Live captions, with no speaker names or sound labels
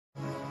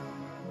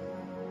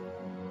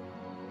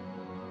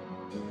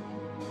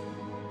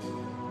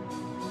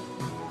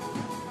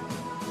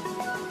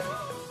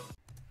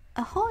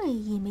Ahoy,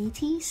 ye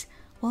mateys!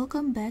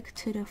 Welcome back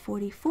to the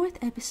 44th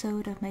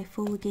episode of my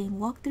full game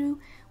walkthrough,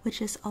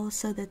 which is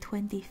also the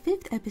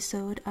 25th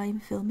episode I'm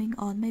filming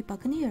on my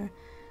Buccaneer.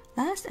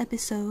 Last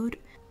episode,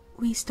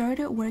 we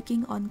started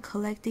working on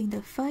collecting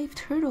the 5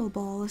 turtle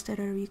balls that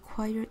are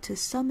required to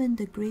summon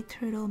the great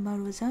turtle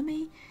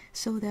Maruzame,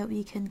 so that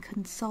we can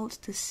consult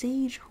the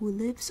sage who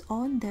lives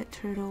on that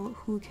turtle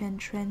who can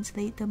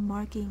translate the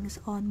markings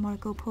on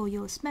Marco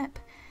Polo's map.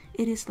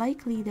 It is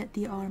likely that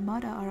the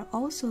Armada are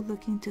also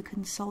looking to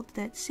consult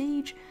that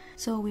sage,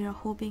 so we are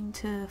hoping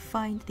to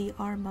find the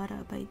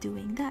Armada by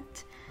doing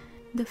that.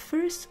 The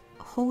first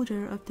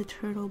holder of the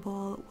turtle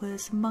ball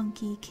was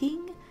Monkey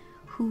King,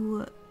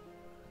 who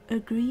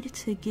agreed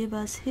to give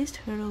us his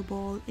turtle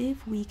ball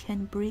if we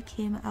can break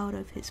him out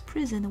of his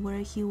prison where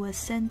he was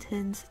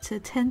sentenced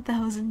to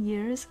 10,000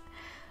 years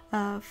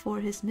for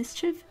his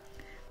mischief.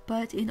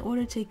 But in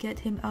order to get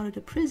him out of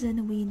the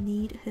prison, we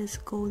need his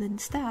golden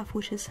staff,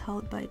 which is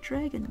held by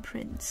Dragon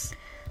Prince.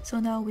 So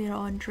now we are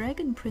on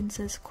Dragon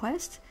Prince's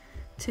quest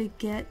to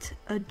get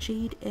a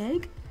jade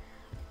egg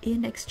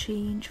in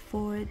exchange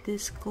for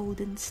this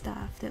golden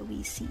staff that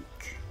we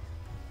seek.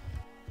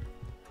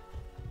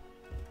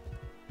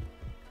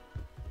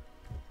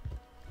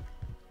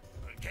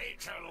 The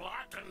gates are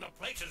locked and the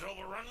place is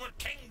overrun with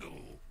Tengu.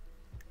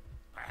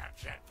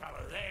 Perhaps that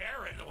fellow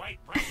there in the white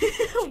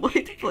blanket.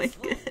 White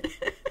blanket.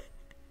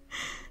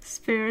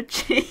 Spirit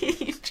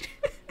change.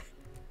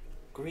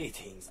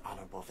 Greetings,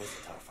 honorable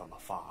visitor from a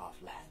far-off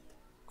land.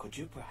 Could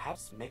you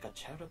perhaps make a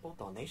charitable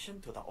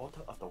donation to the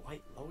altar of the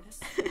White Lotus?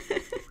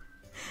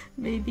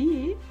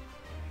 Maybe.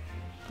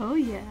 Oh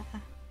yeah.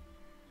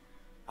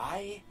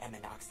 I am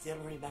an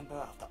auxiliary member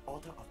of the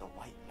Order of the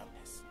White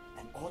Lotus,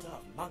 an order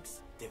of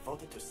monks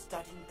devoted to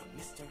studying the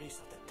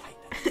mysteries of the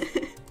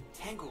Titans.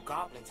 Tengu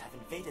goblins have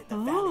invaded the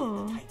Valley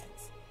of the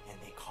Titans, and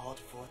they called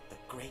forth the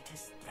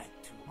greatest threat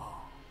to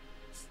all,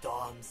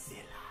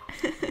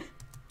 Stormzilla.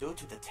 Due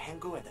to the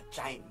Tengu and the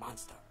giant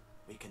monster,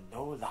 we can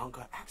no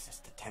longer access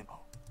the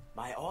temple.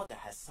 My order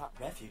has sought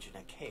refuge in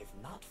a cave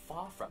not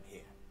far from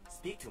here.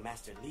 Speak to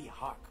Master Lee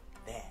Hark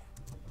there.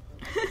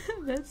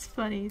 That's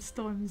funny,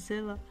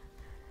 Stormzilla.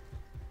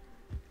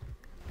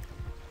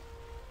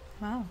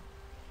 Wow.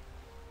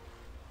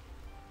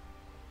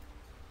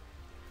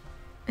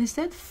 Is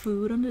that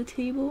food on the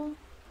table?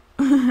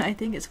 I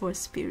think it's for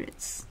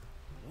spirits.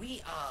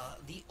 We are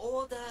the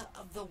Order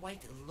of the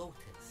White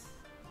Lotus.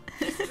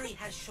 History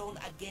has shown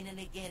again and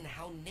again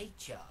how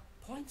nature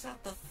points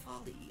out the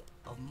folly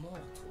of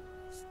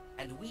mortals,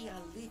 and we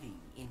are living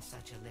in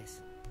such a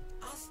lesson.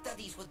 Our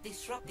studies were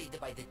disrupted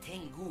by the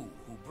Tengu,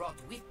 who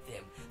brought with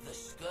them the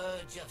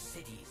scourge of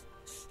cities,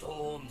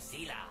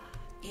 Stormzilla.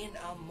 In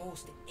our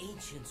most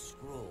ancient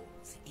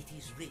scrolls, it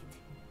is written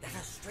that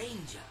a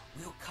stranger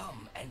will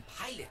come and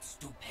pilot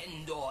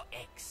Stupendor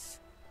X,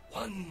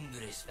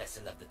 wondrous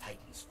vessel of the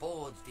Titans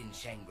forged in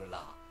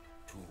Shangri-La,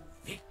 to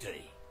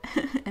victory.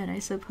 And I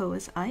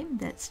suppose I'm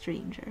that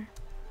stranger.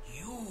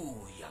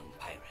 You, young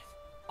pirate,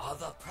 are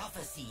the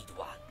prophesied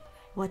one.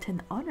 What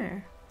an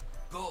honor.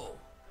 Go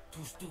to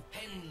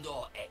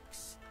Stupendor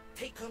X,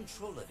 take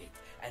control of it,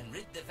 and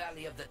rid the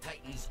Valley of the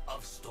Titans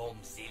of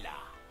Stormzilla.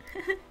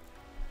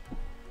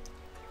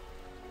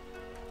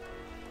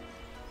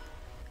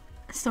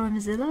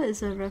 Stormzilla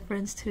is a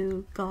reference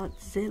to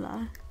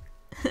Godzilla.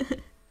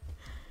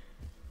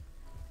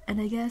 And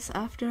I guess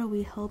after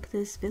we help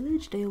this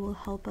village, they will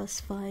help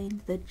us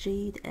find the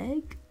jade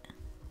egg.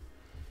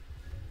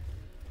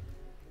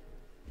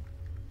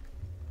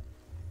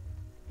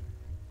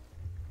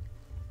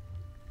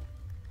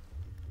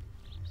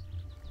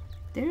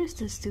 There's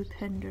the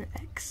Stupender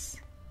X.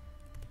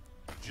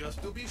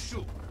 Just to be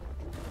sure,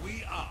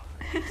 we are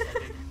inside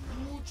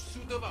a huge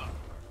suit of armor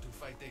to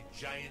fight a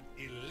giant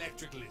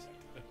electric lizard.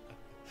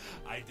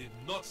 I did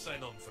not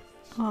sign on for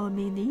this. Well,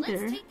 me neither.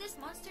 Let's take this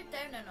monster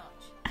down a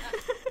notch.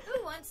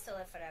 Who wants to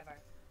live forever?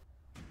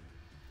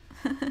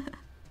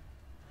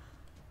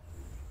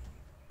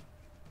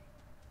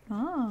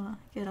 Ah,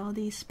 get all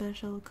these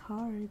special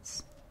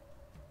cards.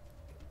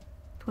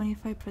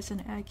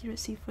 25%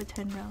 accuracy for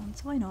 10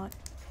 rounds. Why not?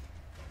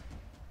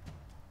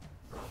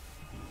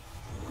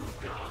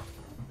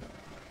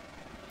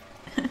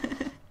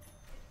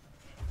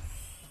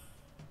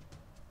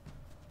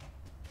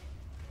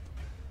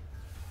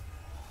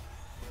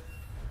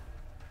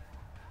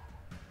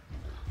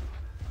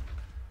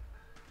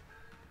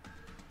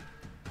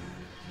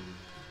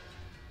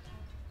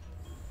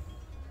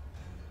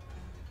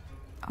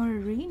 Our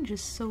range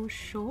is so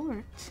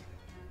short.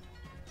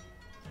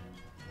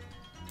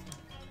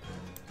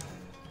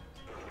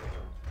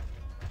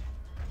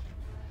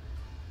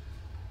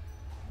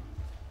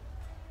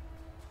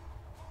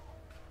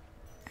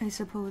 I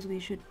suppose we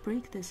should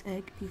break this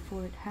egg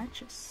before it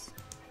hatches.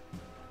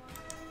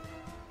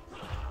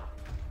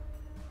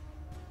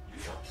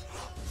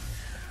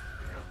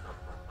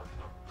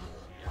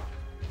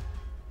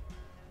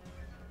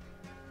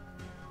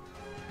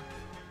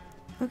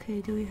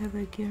 Okay, do we have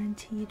a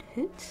guaranteed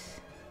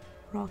hit?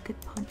 Rocket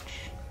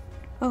Punch.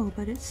 Oh,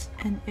 but it's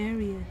an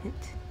area hit.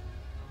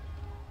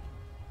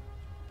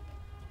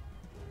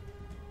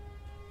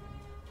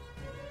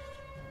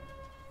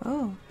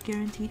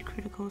 guaranteed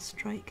critical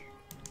strike.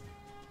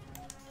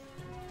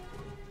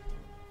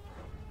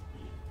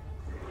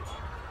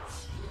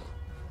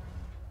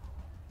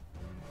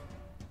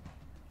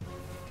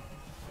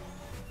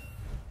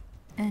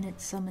 And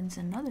it summons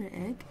another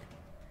egg.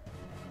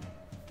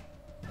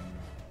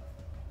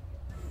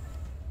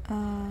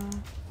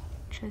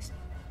 Just...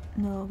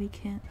 no, we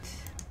can't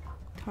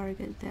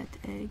target that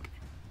egg.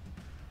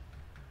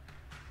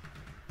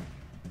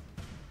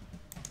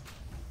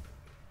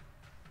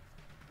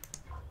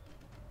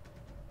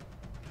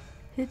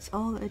 Hits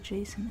all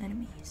adjacent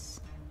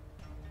enemies.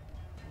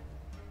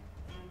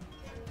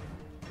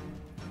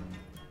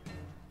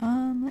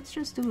 Let's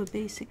just do a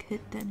basic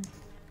hit then.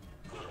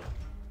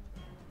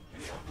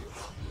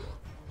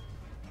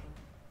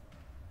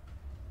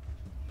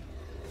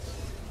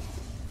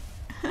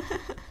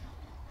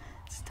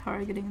 It's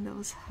targeting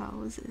those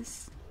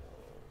houses.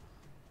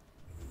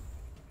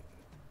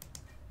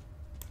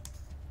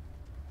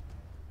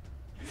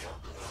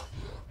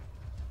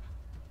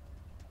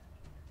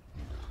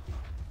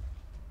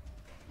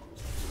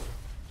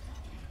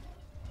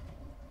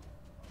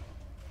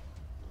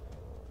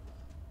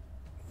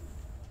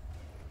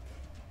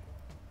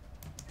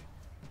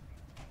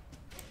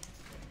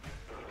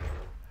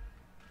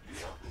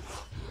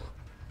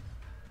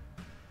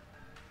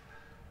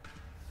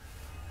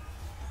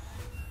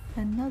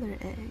 Another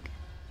egg.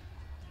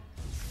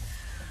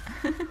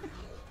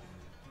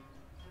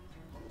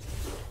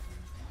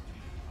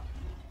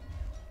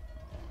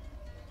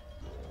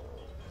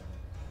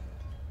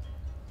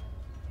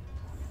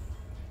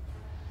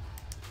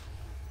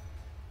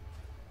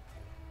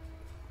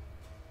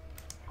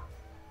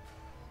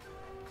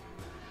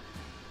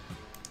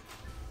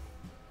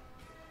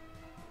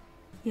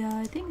 Yeah,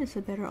 I think it's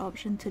a better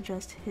option to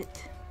just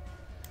hit.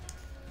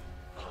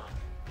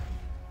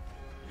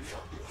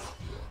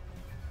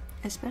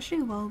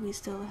 Especially while we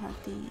still have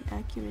the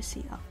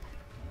accuracy up.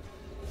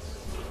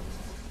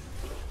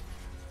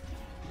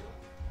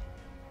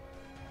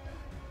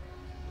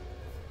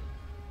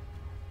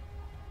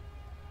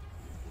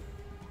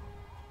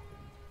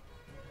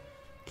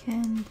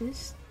 Can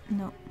this...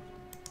 no.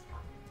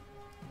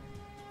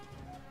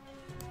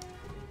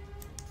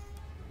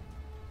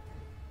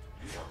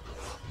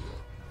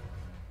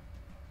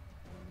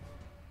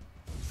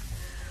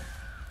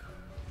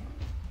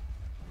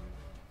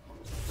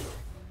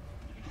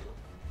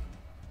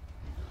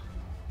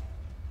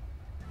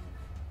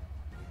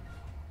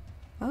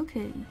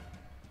 Okay,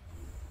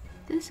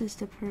 this is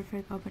the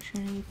perfect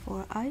opportunity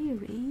for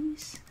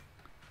IRAs.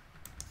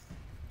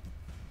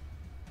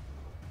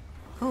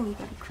 Oh, we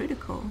got a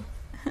critical.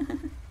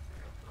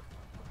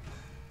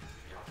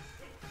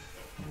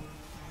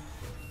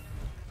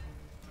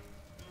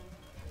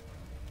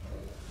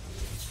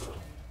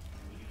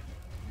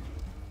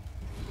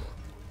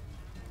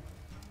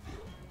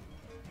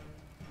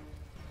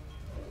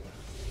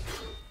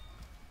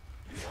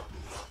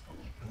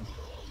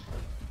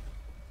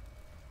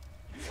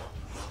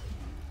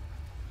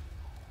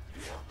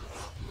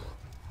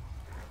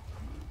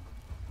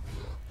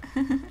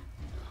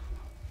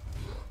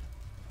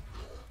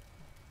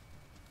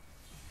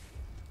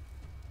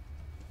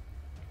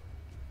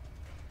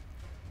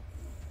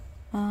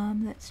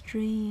 Let's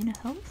drain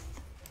health.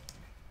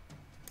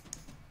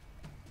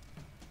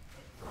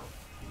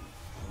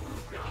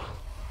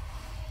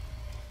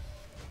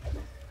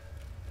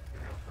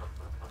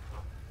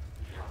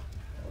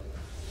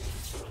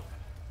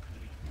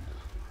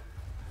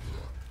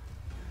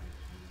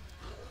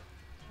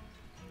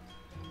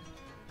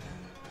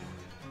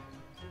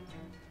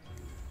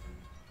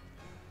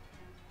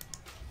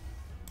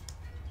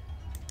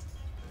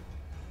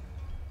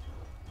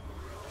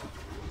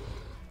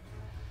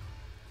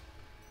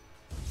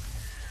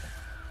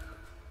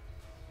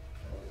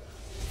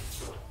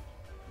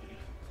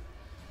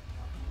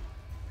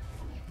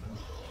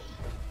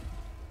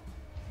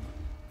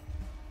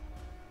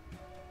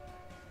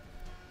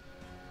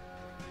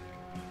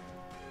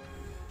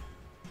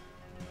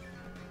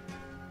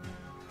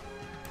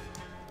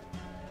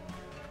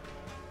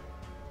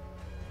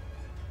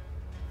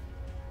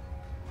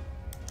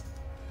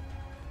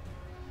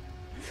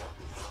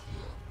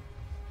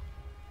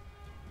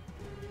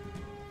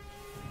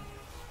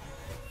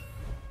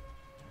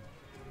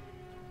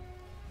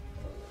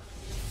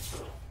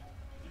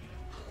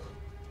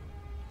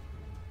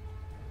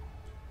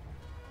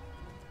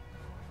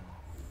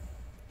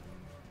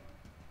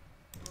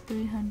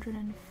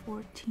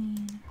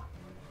 $314.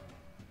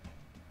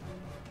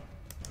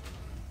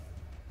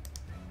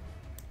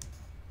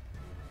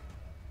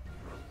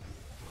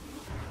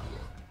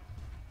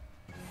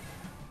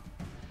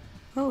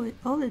 Oh,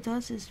 all it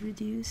does is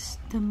reduce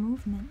the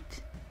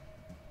movement.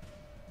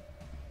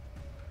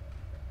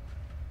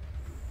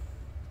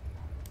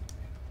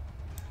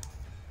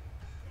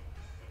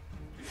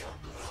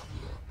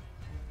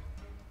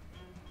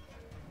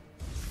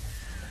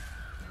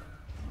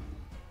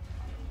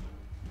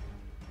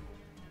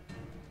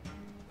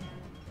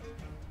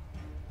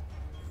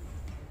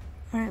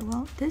 Alright,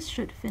 well, this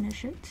should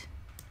finish it.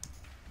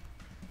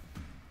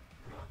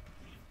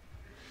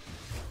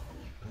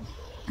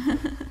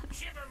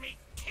 Shiver me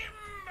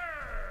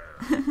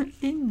timber!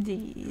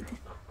 Indeed.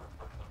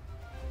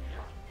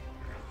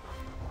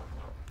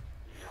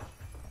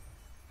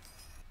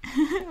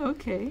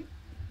 Okay,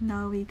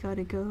 now we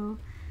gotta go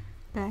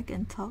back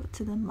and talk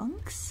to the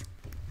monks.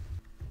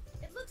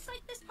 It looks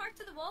like this part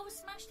of the wall was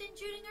smashed in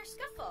during our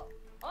scuffle.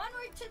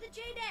 Onward to the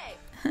Jade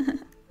Egg!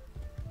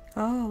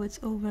 Oh, it's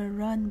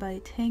overrun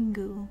by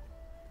Tengu.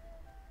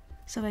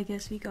 So I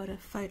guess we gotta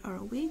fight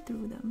our way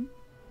through them.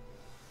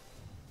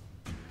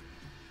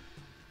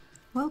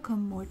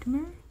 Welcome,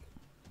 Mortimer.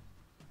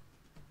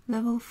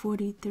 Level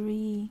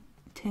 43,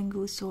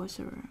 Tengu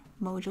Sorcerer,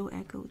 Mojo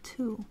Echo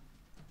 2.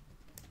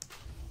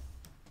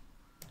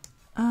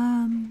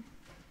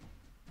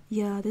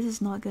 Yeah, this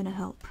is not gonna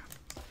help.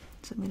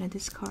 So I'm gonna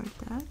discard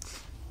that.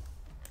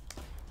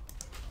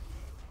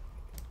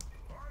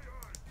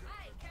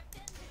 Aye,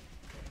 Captain.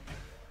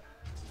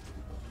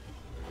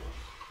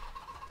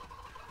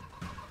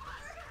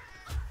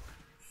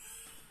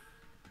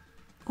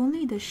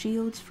 Only the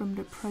shields from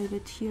the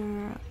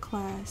Privateer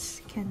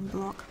class can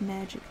block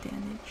magic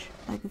damage,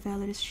 like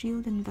Valor's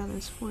Shield and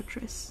Valor's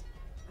Fortress.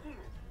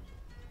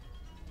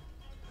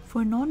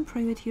 For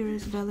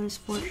non-Privateers, Valor's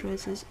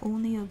Fortress is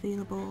only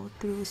available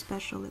through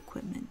special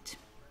equipment.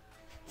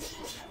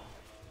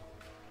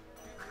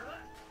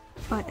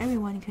 But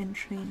everyone can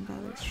train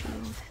Valor's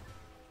Shield.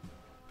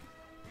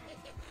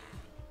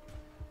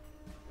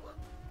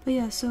 But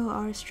yeah, so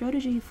our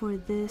strategy for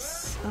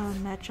this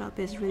matchup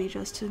is really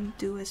just to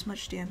do as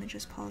much damage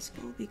as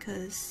possible,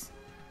 because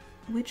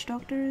Witch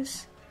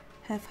Doctors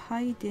have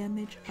high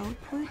damage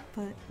output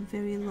but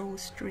very low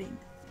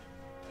strength.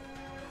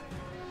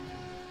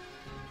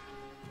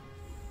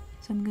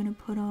 So I'm gonna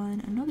put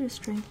on another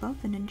strength buff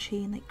and then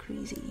chain like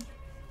crazy.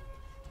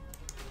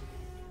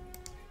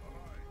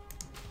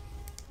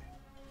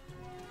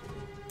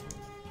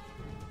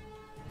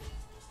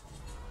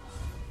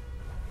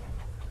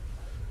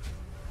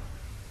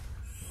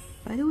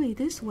 By the way,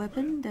 this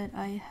weapon that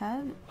I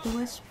have, it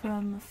was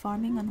from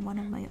farming on one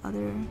of my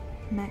other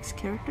max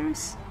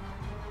characters.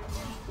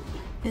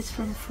 It's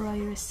from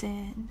Friar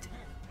Sand.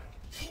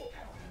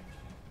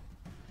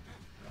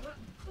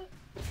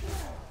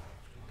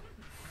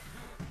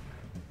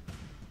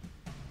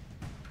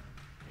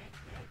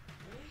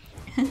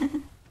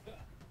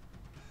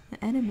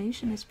 The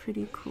animation is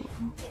pretty cool.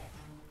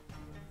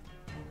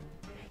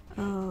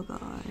 Oh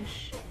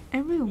gosh.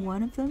 Every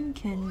one of them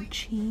can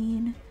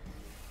chain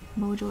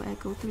Mojo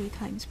Echo 3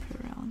 times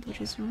per round,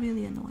 which is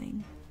really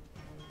annoying.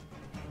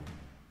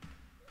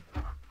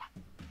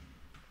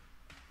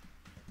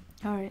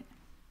 Alright.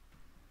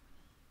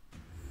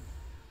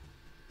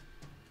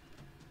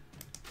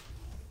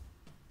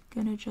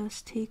 Gonna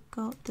just take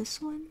out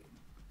this one,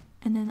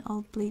 and then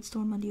I'll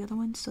Bladestorm on the other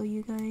one so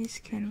you guys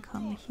can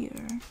come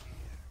here.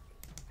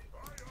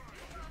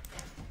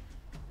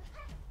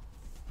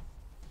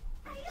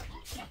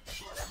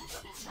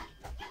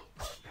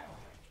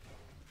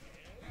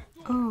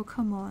 Oh,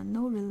 come on,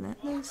 no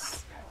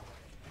Relentless.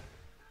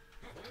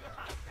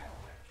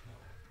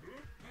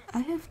 I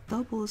have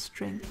double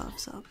strength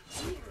buffs up.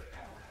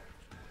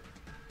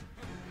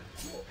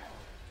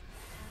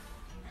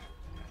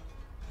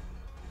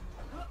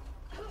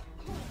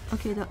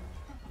 Okay,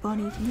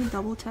 Bonnie, can you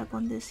double tap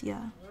on this?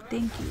 Yeah,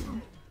 thank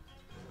you.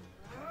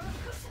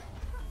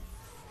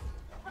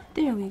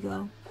 There we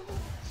go.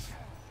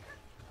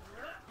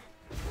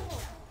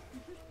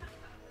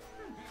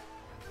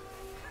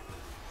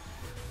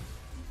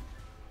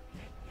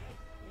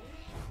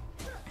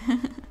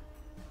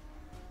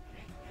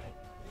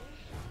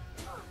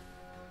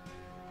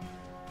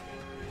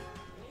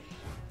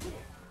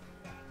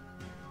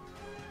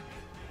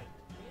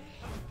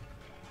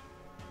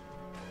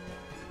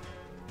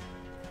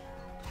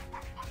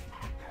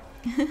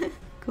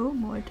 Go,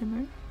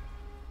 Mortimer.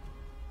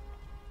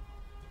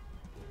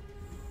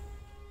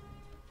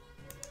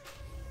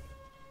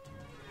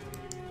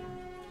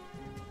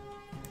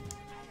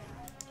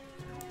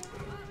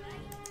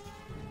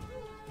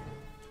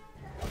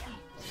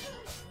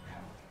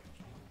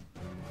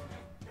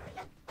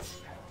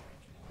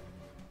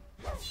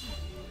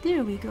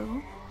 There we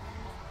go.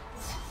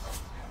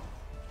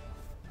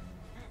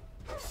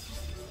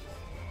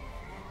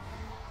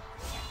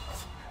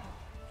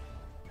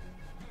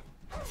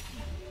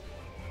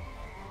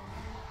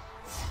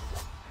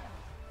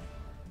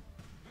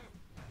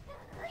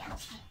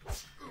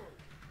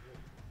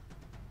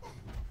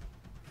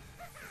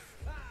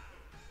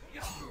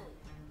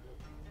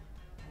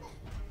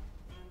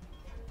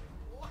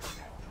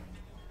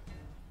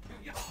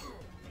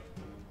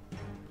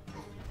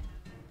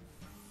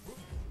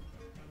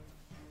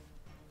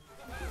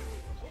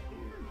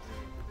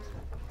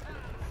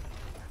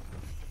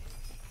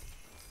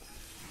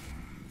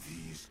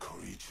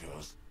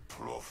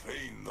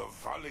 Profane the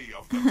valley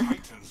of the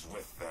Titans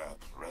with their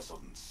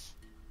presence.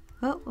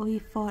 Well, we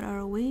fought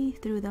our way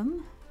through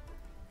them,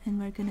 and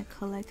we're gonna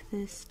collect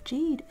this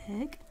jade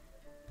egg.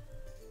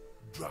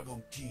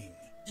 Dragon King,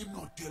 him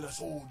not tell us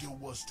all there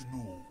was to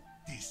know.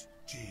 This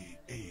jade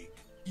egg,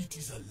 it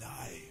is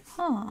alive.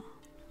 Huh.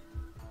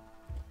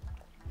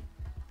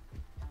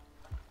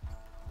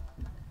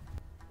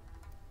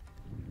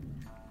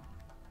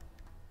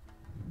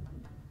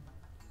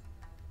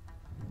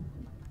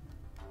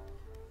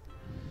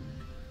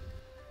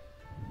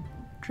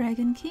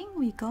 Dragon King,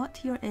 we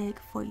got your egg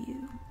for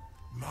you.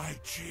 My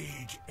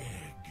jade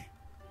egg.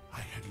 I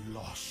had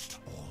lost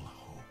all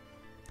hope.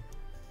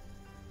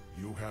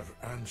 You have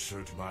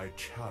answered my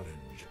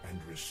challenge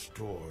and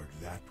restored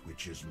that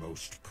which is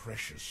most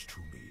precious to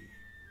me.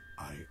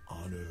 I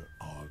honor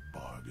our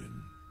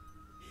bargain.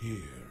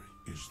 Here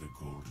is the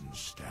golden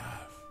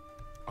staff.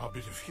 A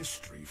bit of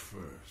history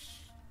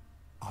first.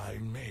 I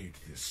made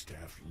this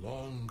staff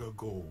long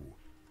ago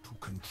to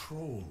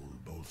control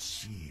both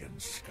sea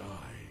and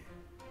sky.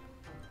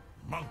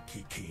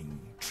 Monkey King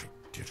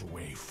tricked it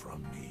away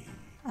from me.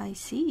 I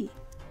see.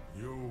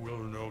 You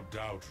will no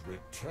doubt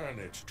return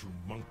it to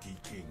Monkey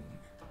King.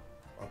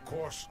 A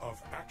course of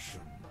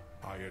action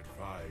I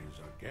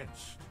advise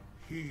against.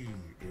 He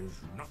is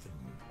nothing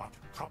but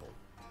trouble.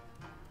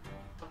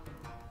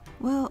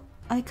 Well,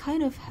 I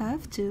kind of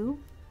have to.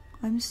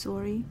 I'm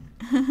sorry.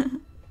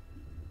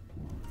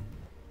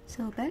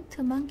 So back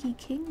to Monkey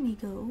King we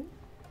go.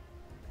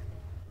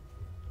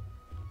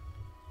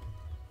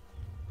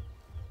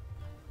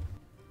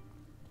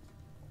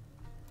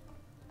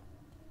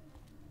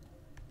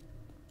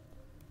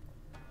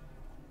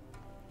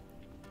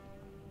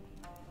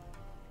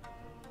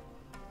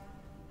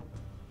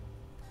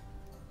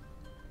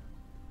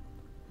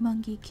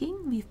 Monkey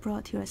King, we've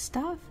brought your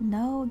staff.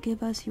 Now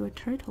give us your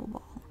turtle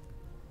ball.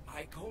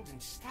 My golden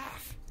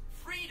staff.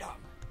 Freedom.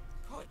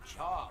 Good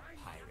job,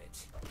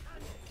 pirate.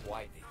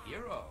 Quite the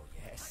hero,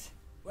 yes.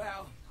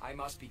 Well, I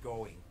must be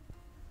going.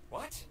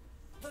 What?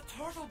 The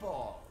turtle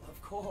ball,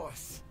 of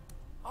course.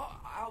 Oh,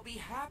 I'll be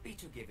happy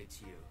to give it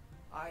to you.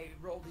 I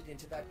rolled it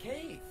into that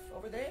cave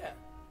over there.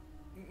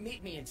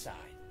 Meet me inside.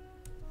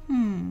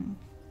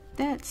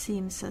 That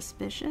seems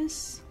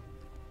suspicious.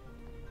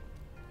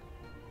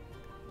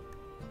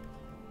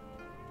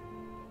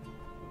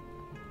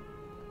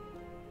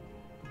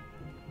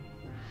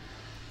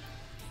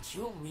 Did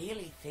you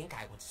really think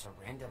I would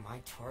surrender my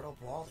turtle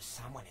ball to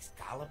someone as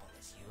gullible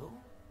as you?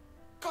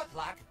 Good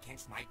luck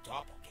against my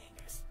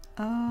doppelgangers.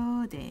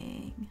 Oh,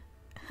 dang.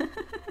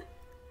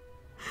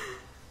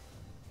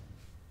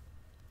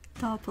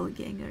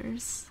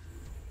 Doppelgangers.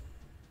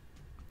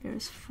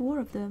 There's 4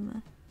 of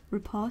them.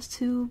 Repulse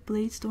 2,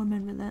 Bladestorm,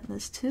 and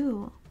Relentless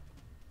 2.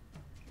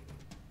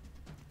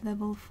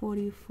 Level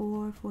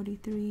 44,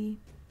 43.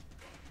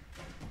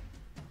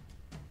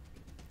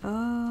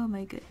 Oh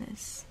my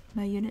goodness.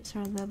 My units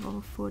are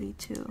level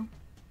 42.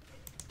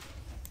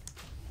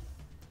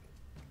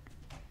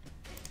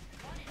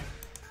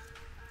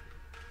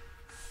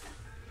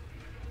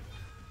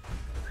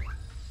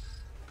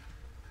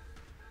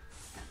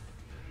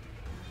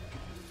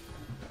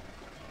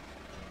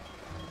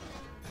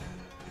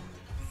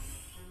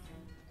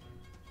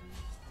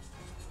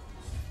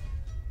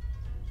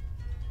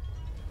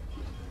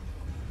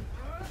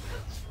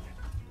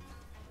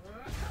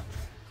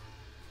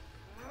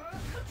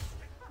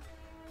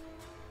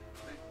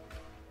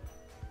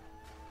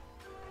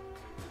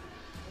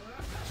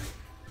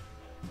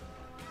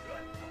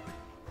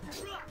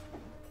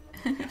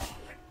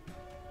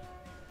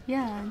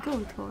 Yeah, go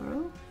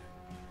Toro.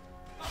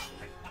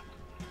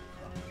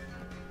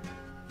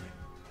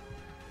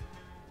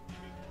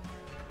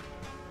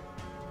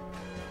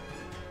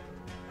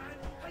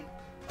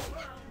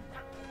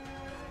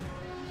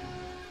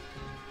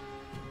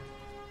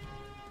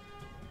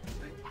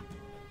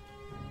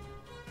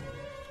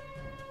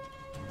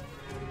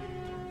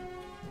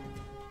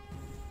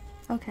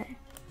 Okay.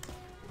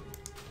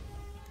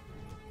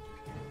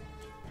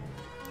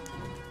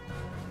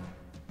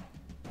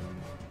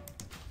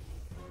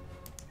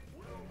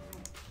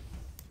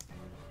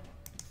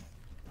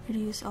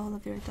 Reduce all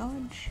of your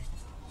dodge.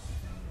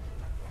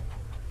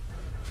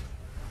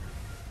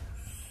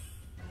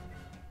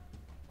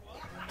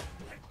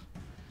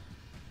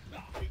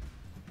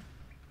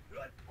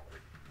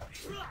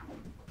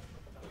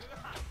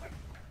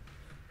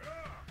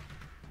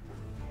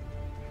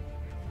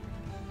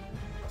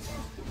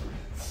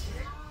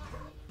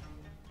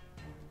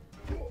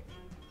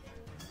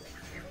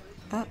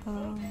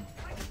 Uh-oh.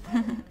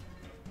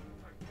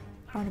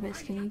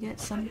 Barnabas, can you get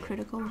some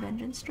critical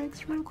vengeance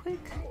strikes real quick?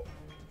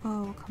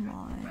 Oh, come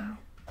on.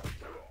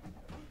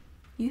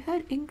 You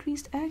had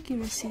increased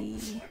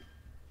accuracy.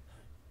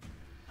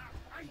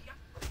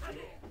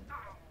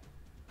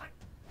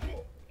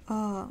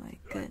 Oh my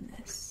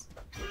goodness.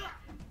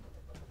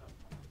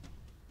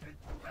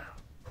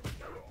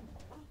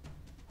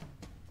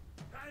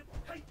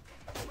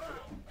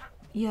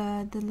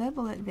 Yeah, the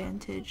level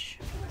advantage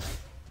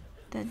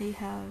that they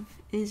have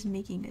is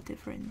making a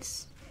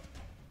difference.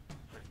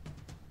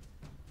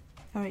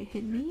 Alright,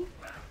 hit me.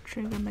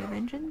 Trigger my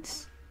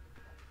vengeance.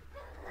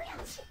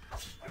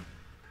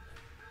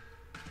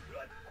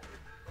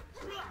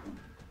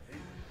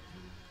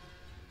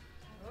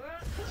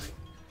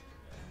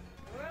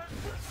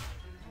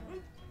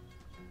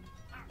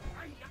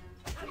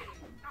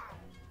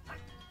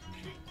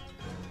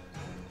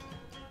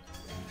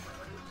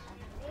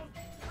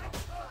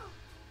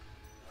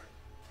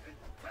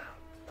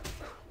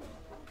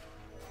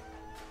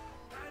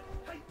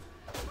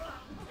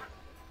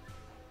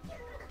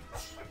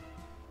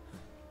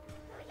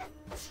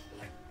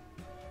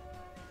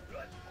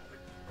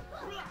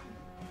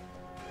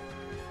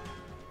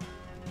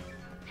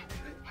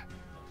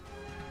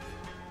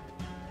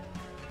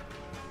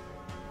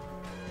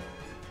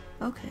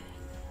 Okay.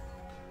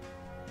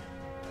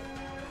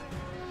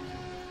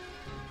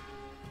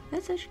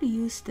 Let's actually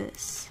use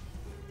this.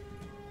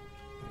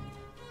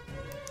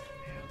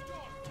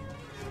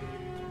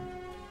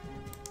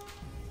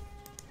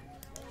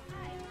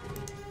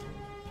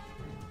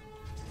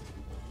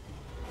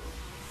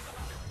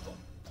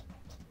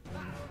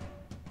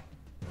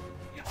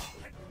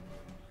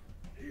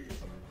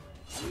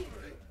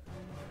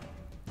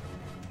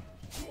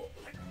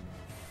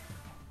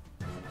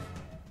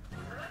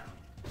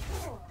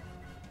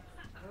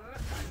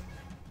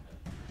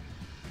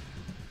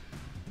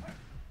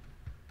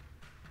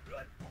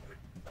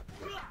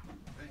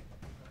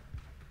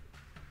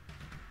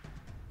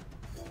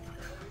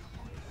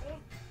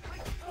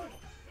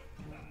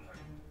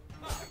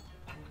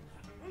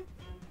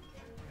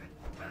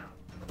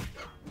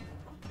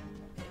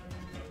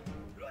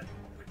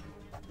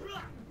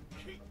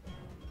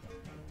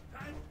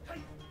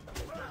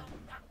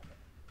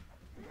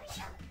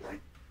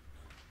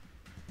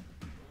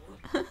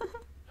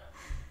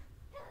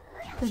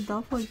 The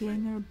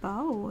doppelganger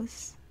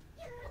bows.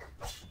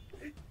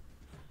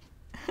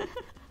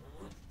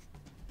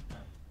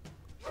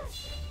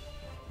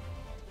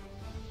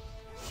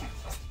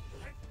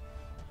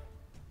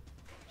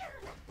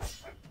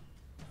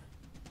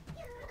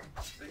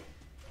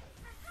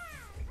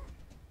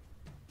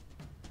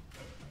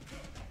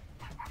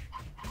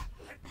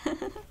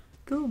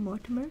 Go,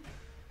 Mortimer.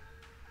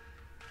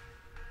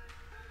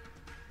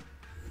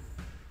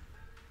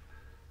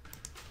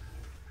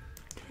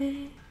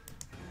 Okay.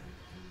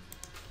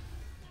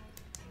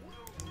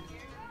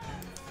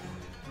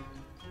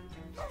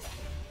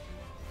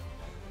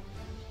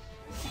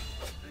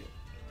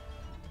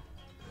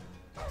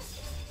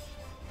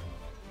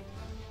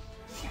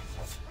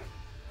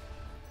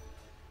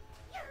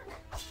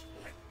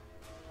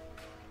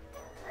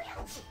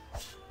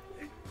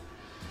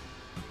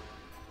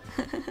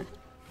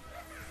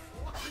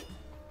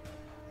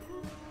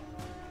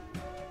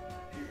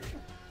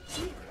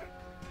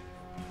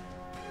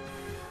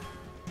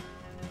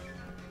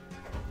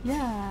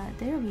 Yeah,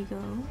 there we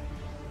go.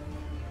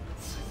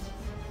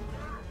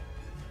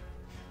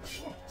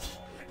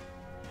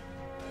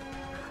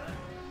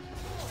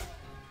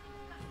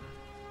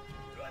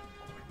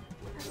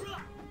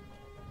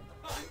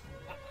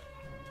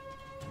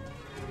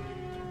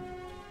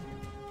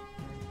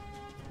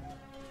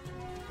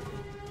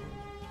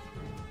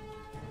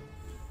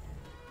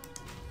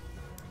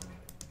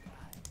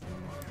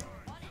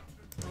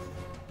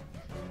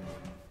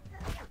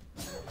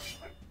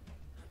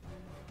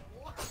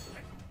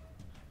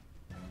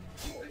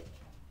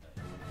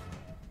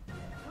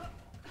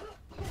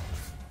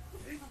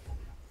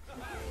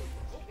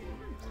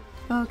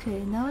 Okay,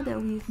 now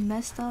that we've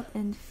messed up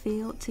and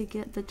failed to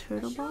get the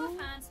turtle Show ball. of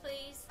hands,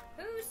 please.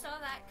 Who saw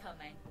that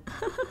coming?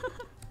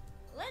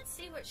 Let's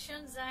see what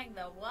Shunzang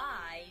the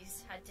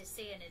Wise had to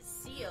say in his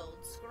sealed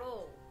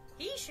scroll.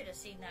 He should have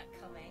seen that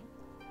coming.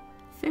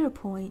 Fair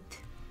point.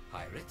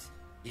 Pirate,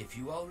 if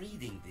you are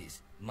reading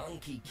this,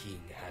 Monkey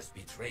King has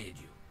betrayed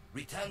you.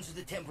 Return to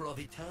the Temple of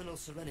Eternal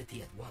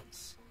Serenity at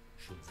once.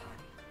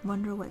 Shunzai.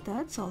 Wonder what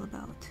that's all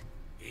about.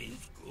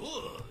 It's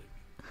good.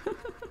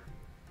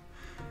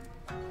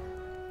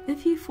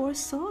 If he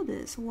foresaw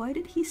this, why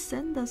did he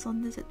send us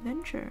on this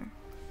adventure?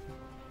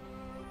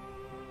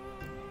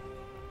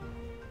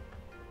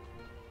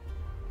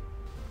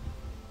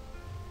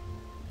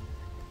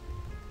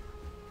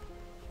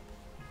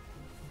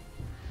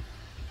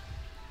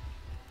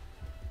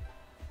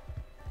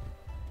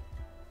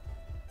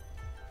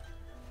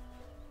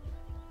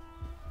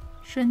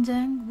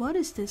 Shunzang, what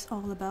is this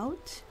all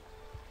about?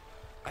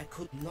 I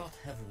could not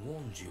have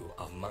warned you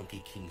of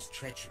Monkey King's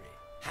treachery.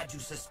 Had you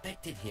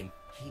suspected him,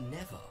 he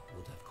never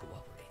would have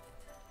cooperated.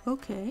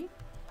 Okay.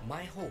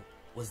 My hope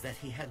was that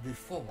he had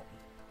reformed,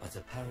 but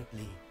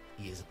apparently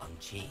he is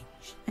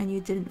unchanged. And you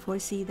didn't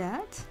foresee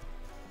that?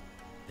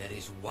 There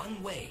is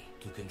one way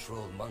to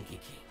control Monkey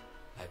King.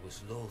 I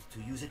was loath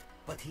to use it,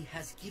 but he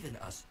has given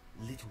us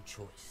little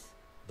choice.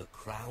 The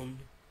Crown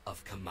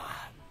of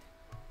Command.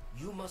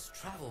 You must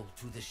travel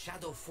to the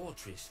Shadow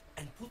Fortress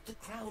and put the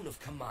Crown of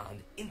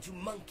Command into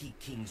Monkey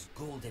King's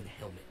golden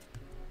helmet.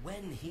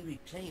 When he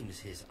reclaims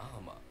his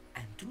armor,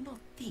 and do not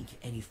think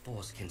any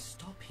force can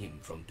stop him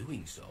from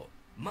doing so,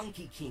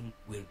 Monkey King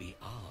will be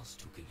ours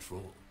to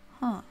control.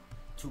 Huh.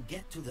 To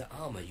get to the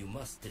armor, you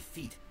must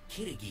defeat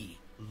Kirigi,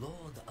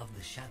 Lord of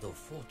the Shadow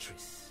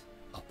Fortress,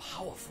 a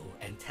powerful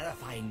and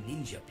terrifying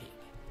ninja pig.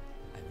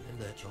 I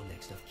will alert your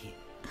next of kin.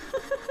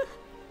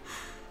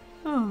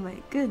 Oh my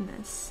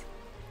goodness.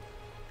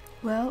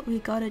 Well, we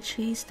gotta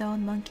chase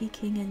down Monkey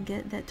King and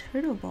get that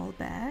turtle ball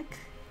back.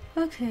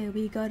 Okay,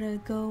 we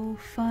gotta go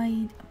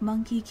find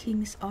Monkey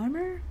King's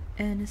armor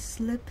and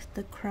slip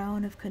the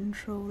crown of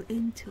control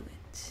into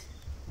it.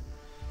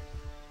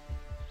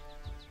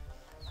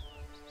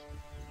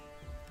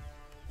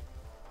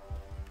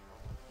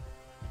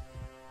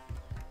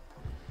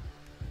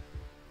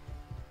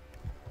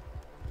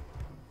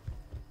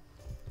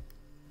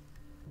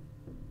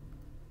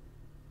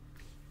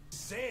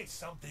 Say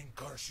something,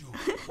 curse you.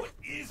 What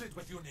is it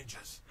with you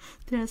ninjas?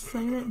 They're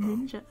silent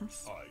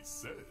ninjas. I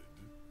said,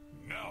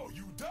 now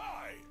you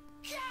die!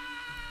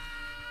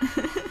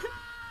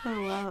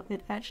 Oh wow,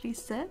 it actually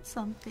said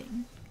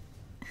something.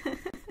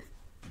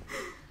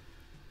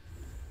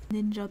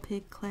 Ninja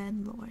Pig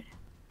Clan Lord.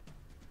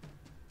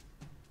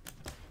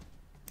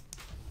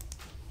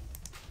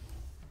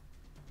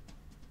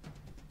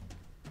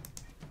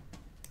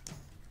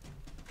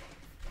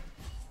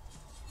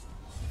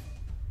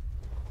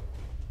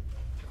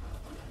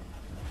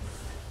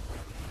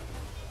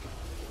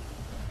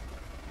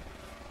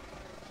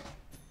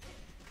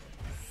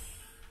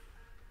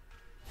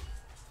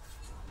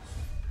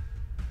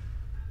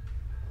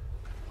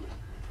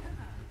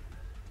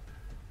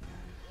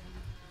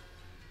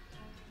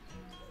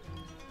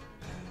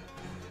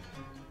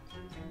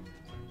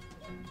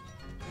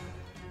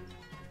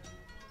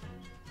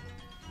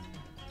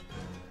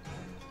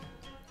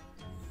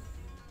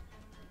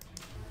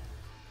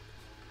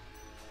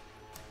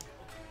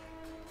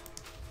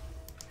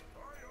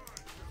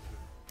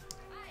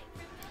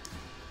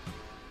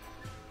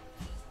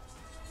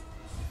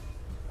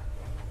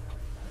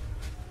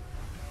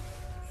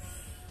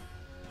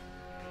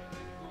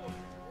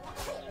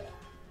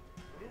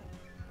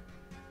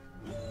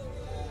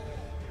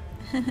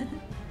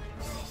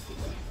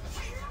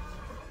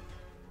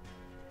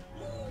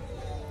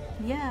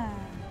 Yeah.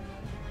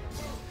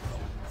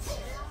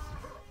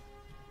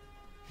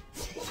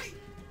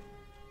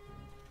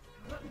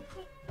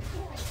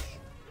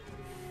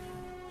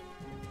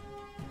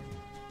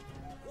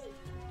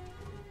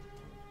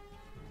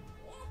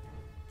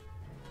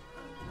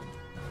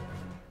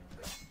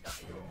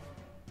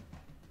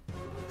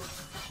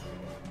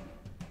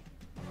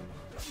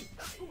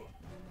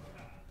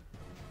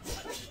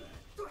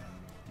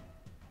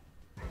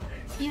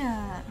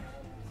 Yeah.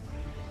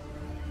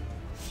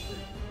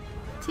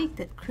 Take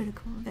that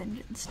critical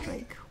vengeance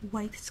strike,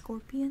 White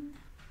Scorpion.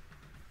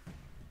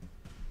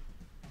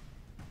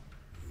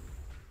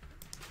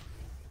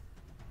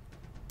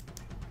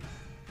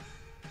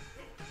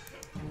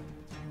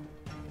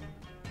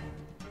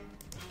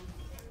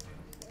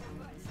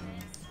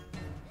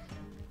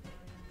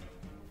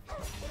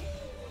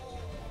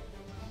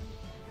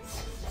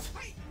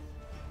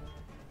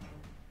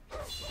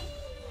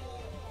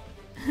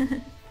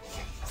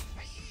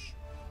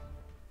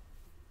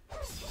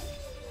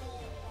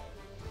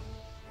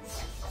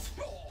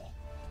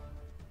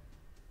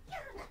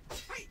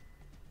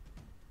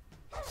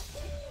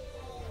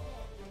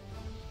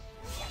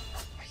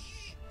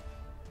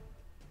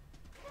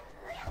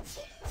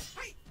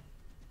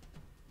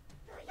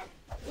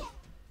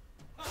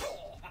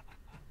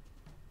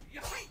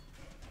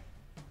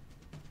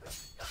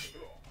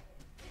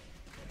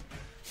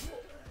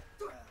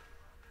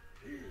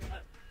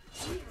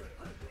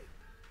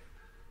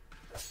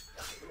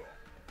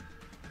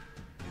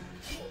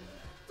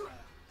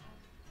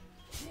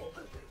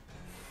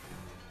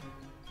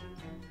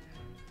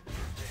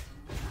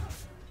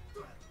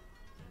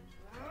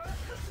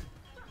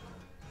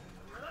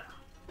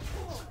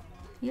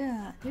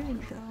 Yeah, there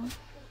you go.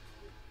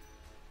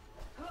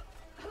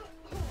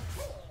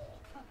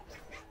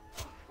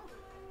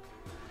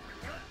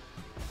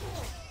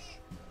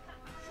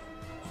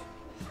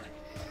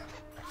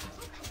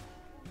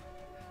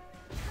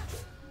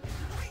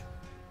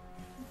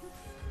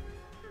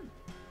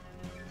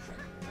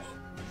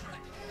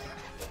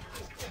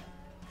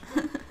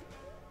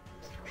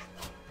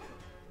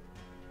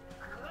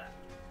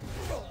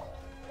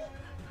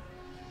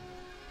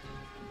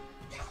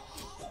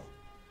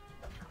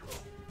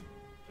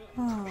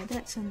 Oh,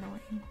 that's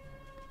annoying.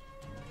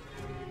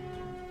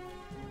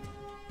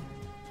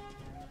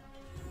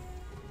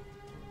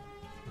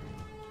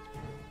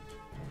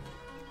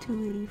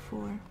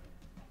 $284.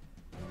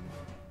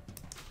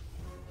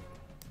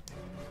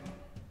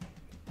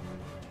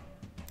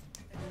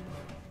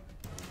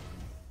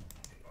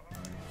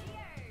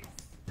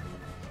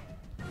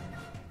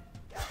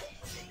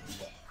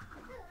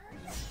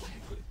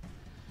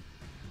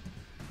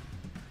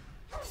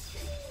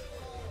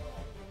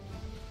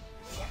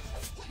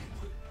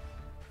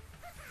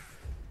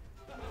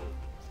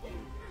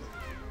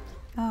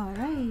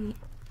 Alright.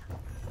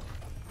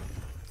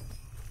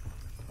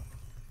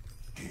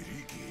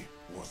 Kiriki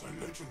was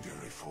a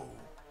legendary foe,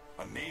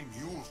 a name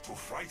used to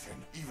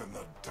frighten even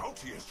the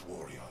doughtiest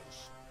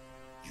warriors.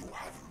 You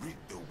have rid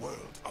the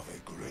world of a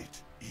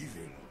great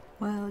evil.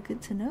 Well,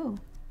 good to know.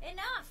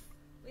 Enough!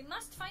 We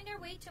must find our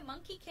way to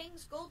Monkey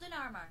King's golden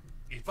armor.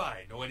 If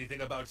I know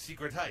anything about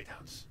secret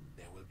hideouts,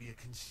 there will be a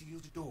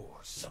concealed door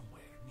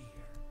somewhere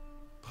near.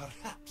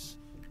 Perhaps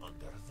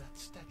under that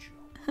statue.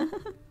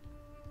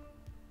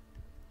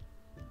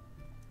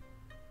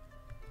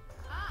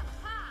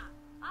 Aha!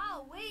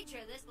 I'll wager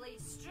this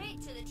leads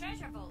straight to the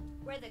treasure vault,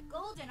 where the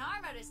golden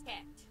armor is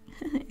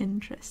kept.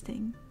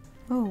 Interesting.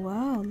 Oh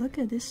wow, look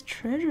at this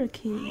treasure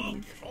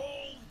cave.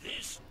 All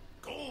this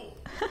gold.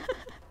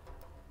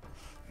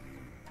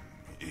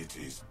 It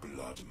is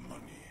blood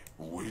money,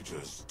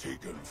 wages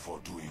taken for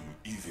doing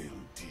evil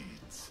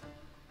deeds.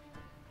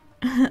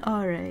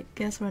 Alright,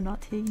 guess we're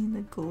not taking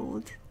the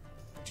gold.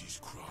 This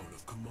crown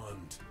of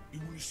command, it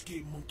will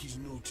escape monkey's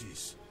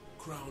notice.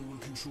 Crown will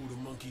control the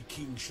monkey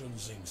king,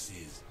 Shunzeng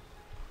says.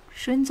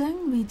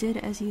 Shunzeng, we did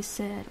as you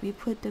said. We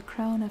put the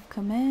crown of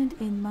command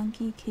in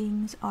Monkey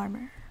King's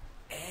armor.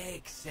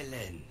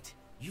 Excellent.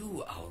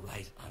 You are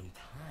right on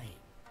time.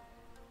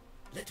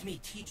 Let me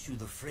teach you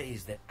the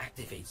phrase that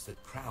activates the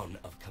crown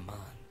of command.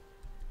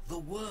 The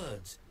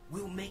words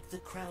will make the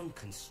crown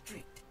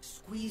constrict,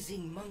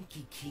 squeezing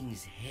Monkey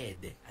King's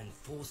head and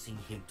forcing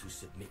him to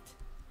submit.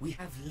 We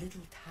have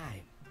little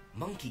time.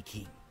 Monkey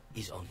King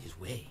is on his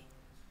way.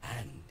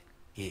 And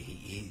here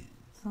he is.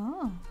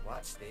 Oh.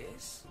 What's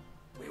this?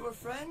 We were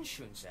friends,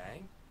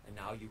 Shunzang, and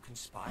now you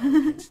conspire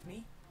against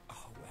me?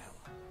 Oh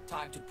well,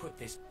 time to put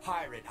this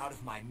pirate out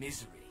of my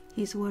misery.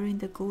 He's wearing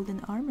the golden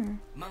armor.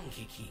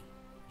 Monkey King,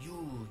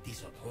 you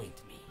disappoint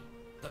me.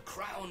 The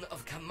crown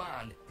of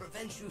command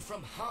prevents you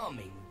from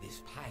harming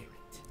this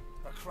pirate.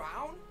 A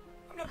crown?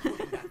 I'm not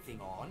putting that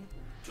thing on.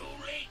 Too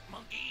late,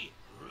 monkey.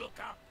 Look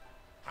up.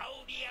 How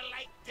do you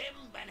like them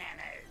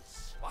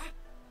bananas? What?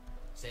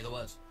 Say the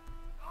words.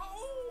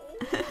 Oh!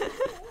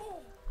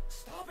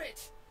 Stop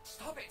it!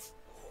 Stop it!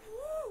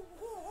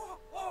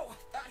 Oh,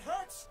 that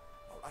hurts!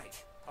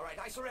 Alright,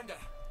 I surrender.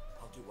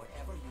 I'll do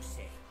whatever you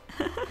say.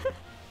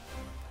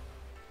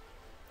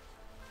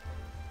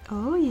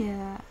 Oh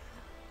yeah.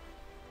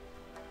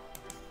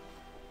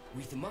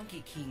 With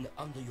Monkey King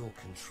under your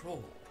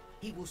control,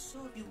 he will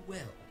serve you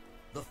well.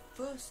 The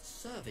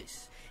first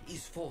service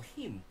is for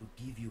him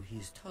to give you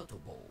his turtle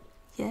bowl.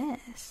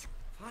 Yes.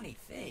 Funny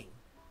thing,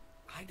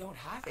 I don't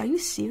have it. Are you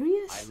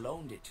serious? I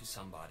loaned it to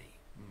somebody.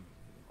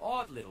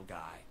 Odd little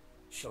guy.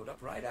 Showed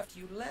up right after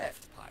you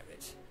left,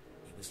 Pirate.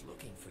 He was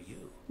looking for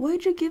you.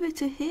 Why'd you give it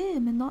to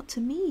him and not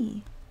to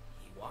me?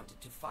 He wanted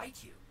to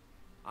fight you.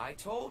 I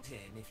told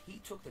him if he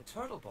took the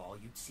turtle ball,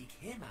 you'd seek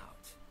him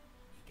out.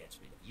 He gets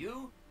rid of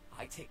you,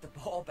 I take the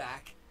ball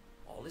back.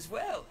 All is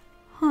well.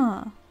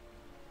 Huh.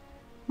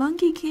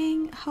 Monkey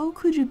King, how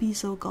could you be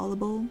so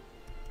gullible?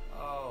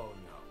 Oh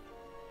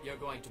no. You're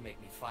going to make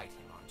me fight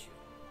him, aren't you?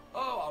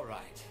 Oh,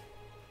 alright.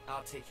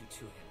 I'll take you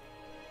to him.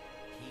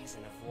 He's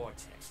in a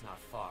vortex not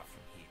far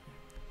from here.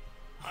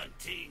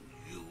 Hunting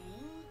you,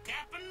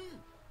 Captain?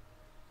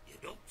 You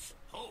don't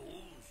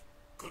suppose?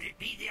 Could it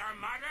be the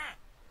Armada?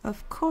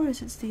 Of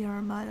course it's the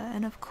Armada,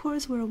 and of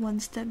course we're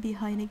one step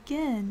behind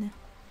again.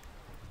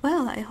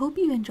 Well, I hope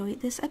you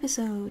enjoyed this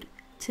episode.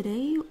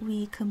 Today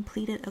we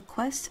completed a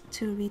quest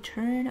to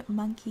return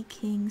Monkey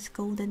King's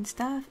golden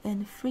staff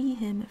and free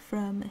him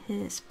from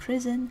his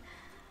prison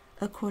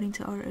according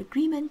to our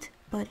agreement,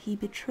 but he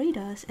betrayed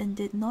us and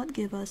did not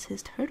give us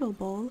his turtle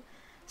ball,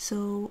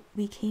 so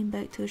we came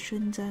back to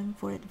Shunzang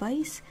for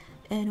advice,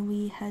 and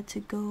we had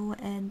to go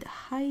and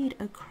hide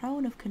a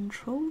crown of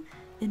control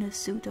in a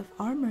suit of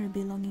armor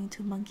belonging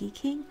to Monkey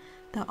King.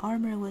 The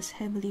armor was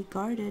heavily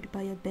guarded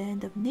by a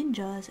band of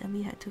ninjas, and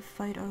we had to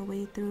fight our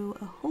way through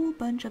a whole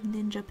bunch of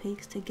ninja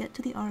pigs to get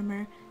to the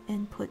armor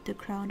and put the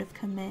crown of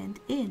command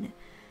in.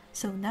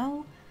 So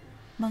now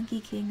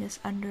Monkey King is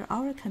under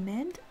our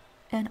command,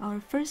 and our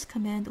first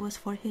command was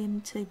for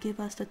him to give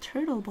us the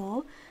turtle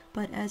ball,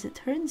 but as it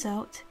turns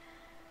out,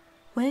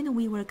 when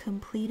we were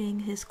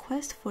completing his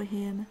quest for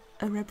him,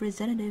 a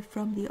representative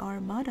from the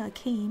Armada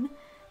came,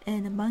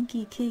 and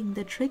Monkey King,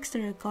 the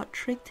trickster, got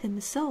tricked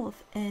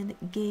himself and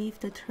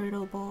gave the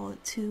turtle ball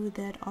to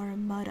that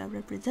Armada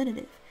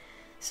representative.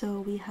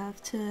 So we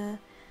have to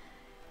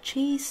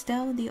chase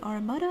down the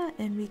Armada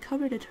and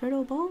recover the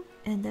turtle ball,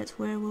 and that's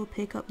where we'll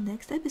pick up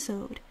next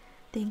episode.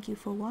 Thank you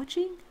for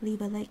watching,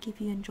 leave a like if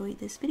you enjoyed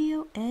this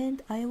video,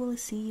 and I will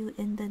see you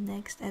in the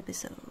next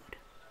episode.